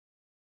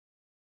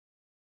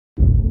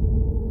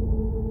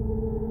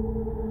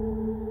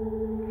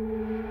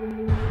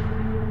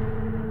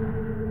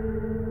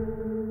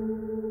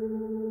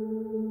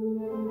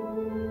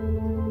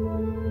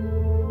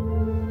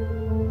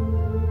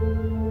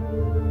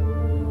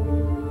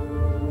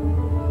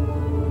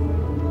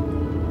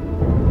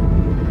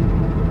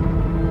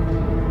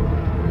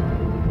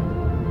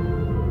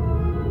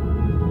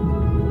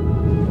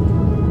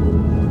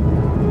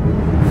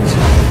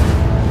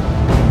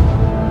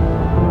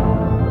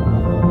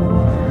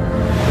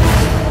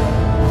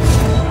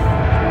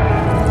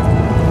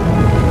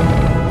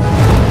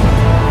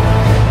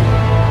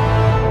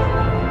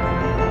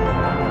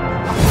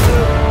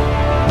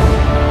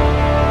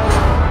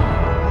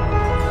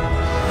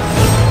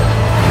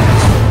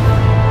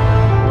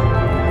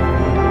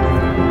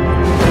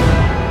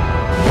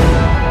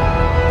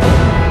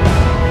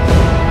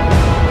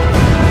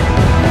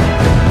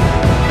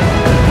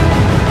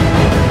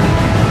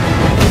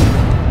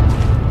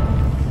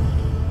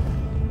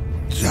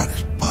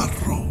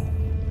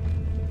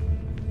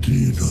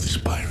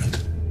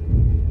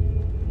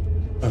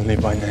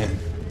name?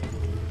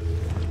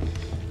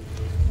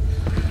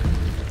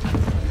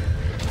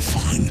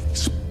 Find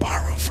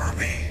Sparrow for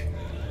me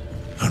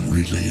and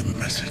relay a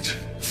message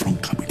from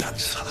Capitan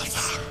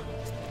Salazar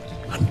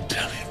and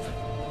tell him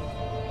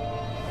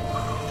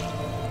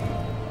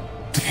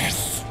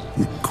death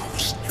will come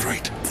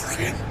straight for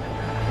him.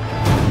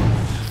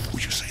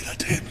 Would you say that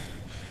to him,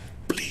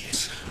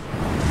 please?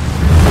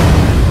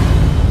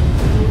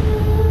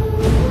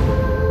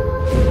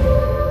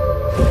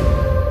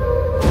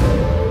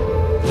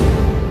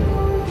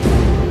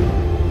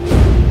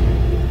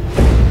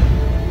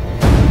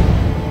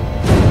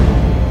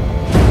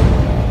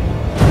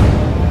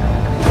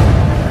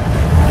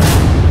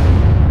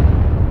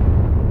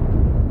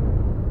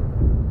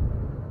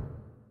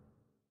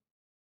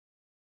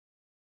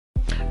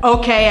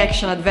 Okay,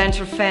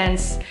 action-adventure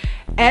fans,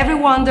 ever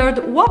wondered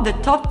what the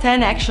top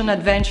 10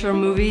 action-adventure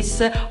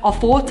movies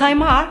of all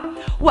time are?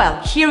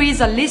 Well, here is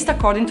a list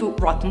according to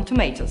Rotten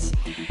Tomatoes.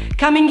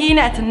 Coming in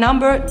at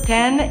number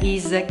 10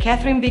 is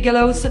Catherine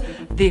Bigelow's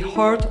The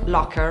Hurt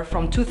Locker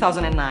from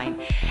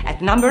 2009.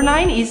 At number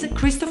 9 is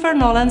Christopher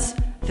Nolan's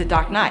The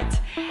Dark Knight.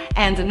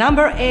 And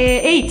number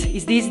 8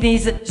 is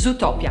Disney's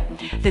Zootopia.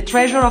 The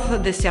Treasure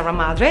of the Sierra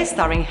Madre,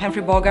 starring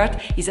Humphrey Bogart,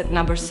 is at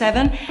number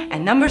 7,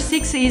 and number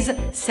 6 is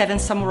Seven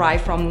Samurai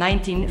from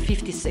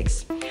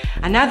 1956.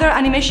 Another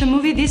animation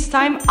movie, this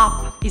time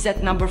Up, is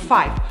at number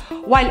 5,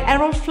 while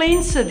Errol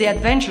Flynn's The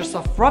Adventures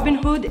of Robin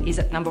Hood is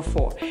at number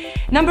 4.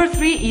 Number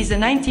 3 is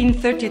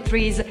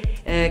 1933's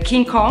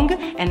King Kong,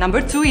 and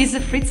number 2 is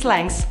Fritz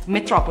Lang's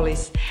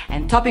Metropolis.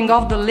 And topping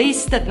off the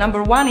list at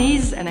number 1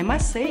 is, and I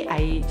must say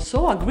I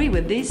so agree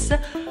with this,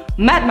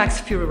 Mad Max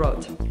Fury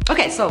Road.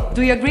 Okay, so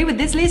do you agree with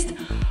this list?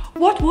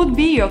 What would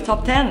be your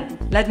top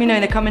 10? Let me know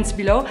in the comments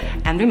below,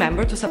 and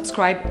remember to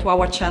subscribe to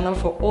our channel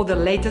for all the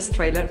latest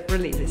trailer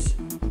releases.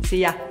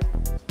 See ya!